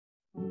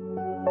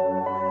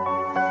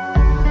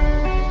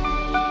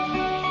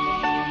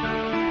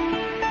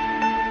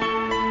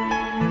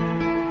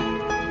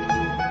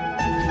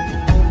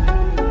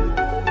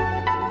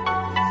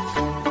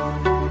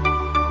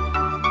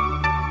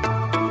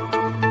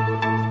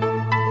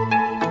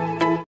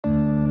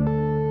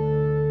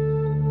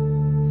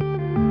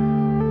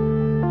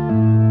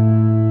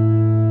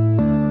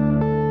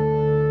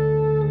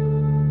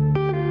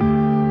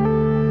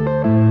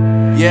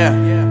Yeah.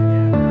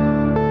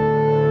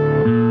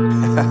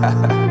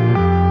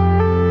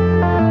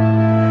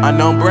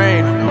 Unknown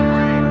Brain,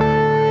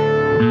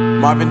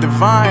 Marvin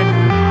Divine.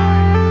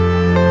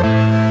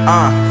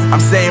 I'm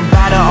saying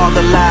bye to all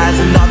the lies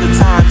and all the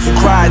times you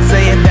cried,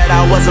 saying that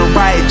I wasn't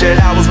right, yet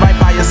I was right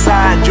by your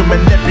side. You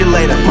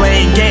manipulator,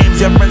 playing games,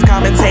 your friends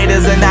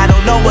commentators, and I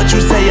don't know what you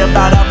say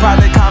about our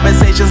private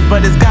conversations,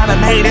 but it's got them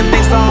hating.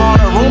 Thanks to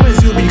all the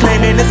rumors you be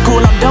claiming. It's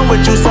cool, I'm done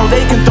with you, so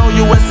they can throw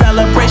you a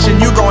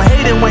celebration. You gon'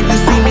 hate it when you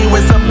see me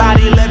with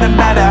somebody living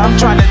better. I'm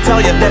trying to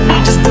tell you that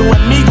me just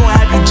doing me gon'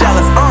 have you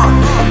jealous.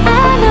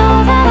 I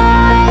know that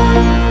I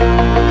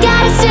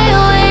gotta stay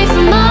away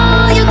from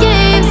all your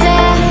games,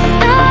 yeah.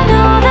 I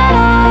know that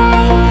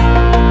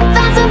I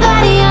found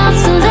somebody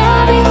else to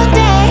love me one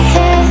day,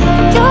 yeah.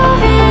 You'll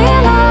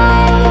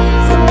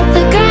realize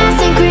the grass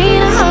ain't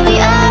greener on the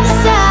other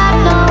side,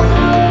 no.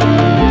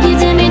 You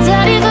did me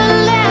dirty for the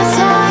last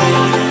time,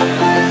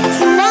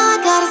 so now I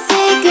gotta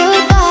say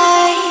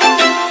goodbye.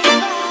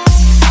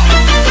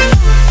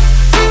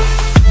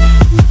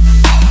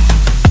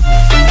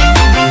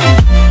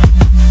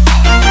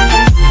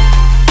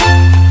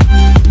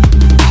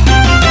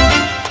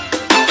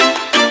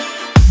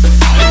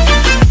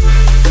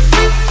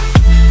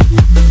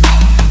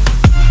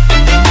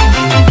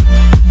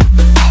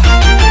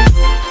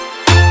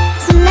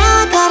 So now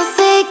I gotta say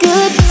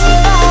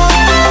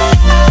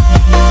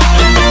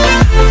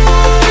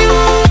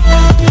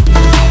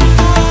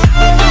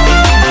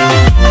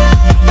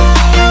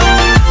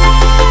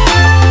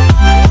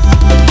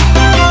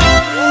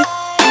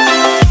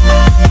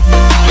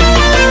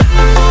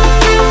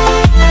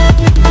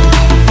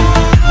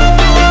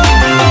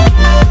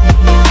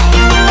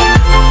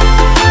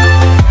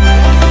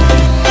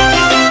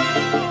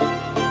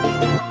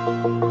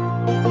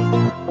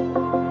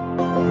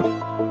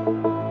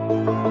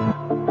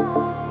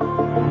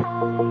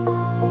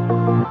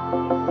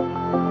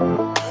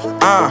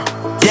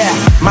Yeah,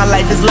 my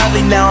life is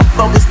lovely now, I'm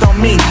focused on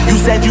me. You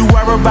said you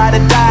were about to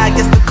die, I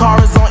guess the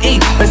car is on E.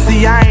 But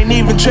see, I ain't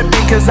even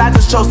tripping, cause I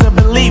just chose to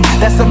believe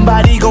that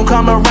somebody gon'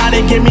 come around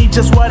and give me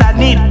just what I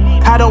need.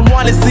 I don't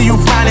wanna see you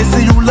finding,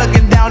 see you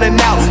looking down and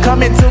out,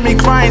 coming to me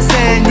crying,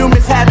 saying you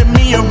miss having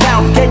me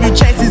around. Gave you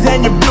chances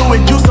and you blew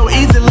it, you so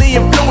easily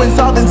influenced.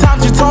 All the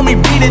times you told me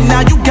beat it,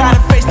 now you gotta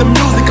face the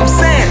music. I'm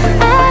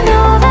saying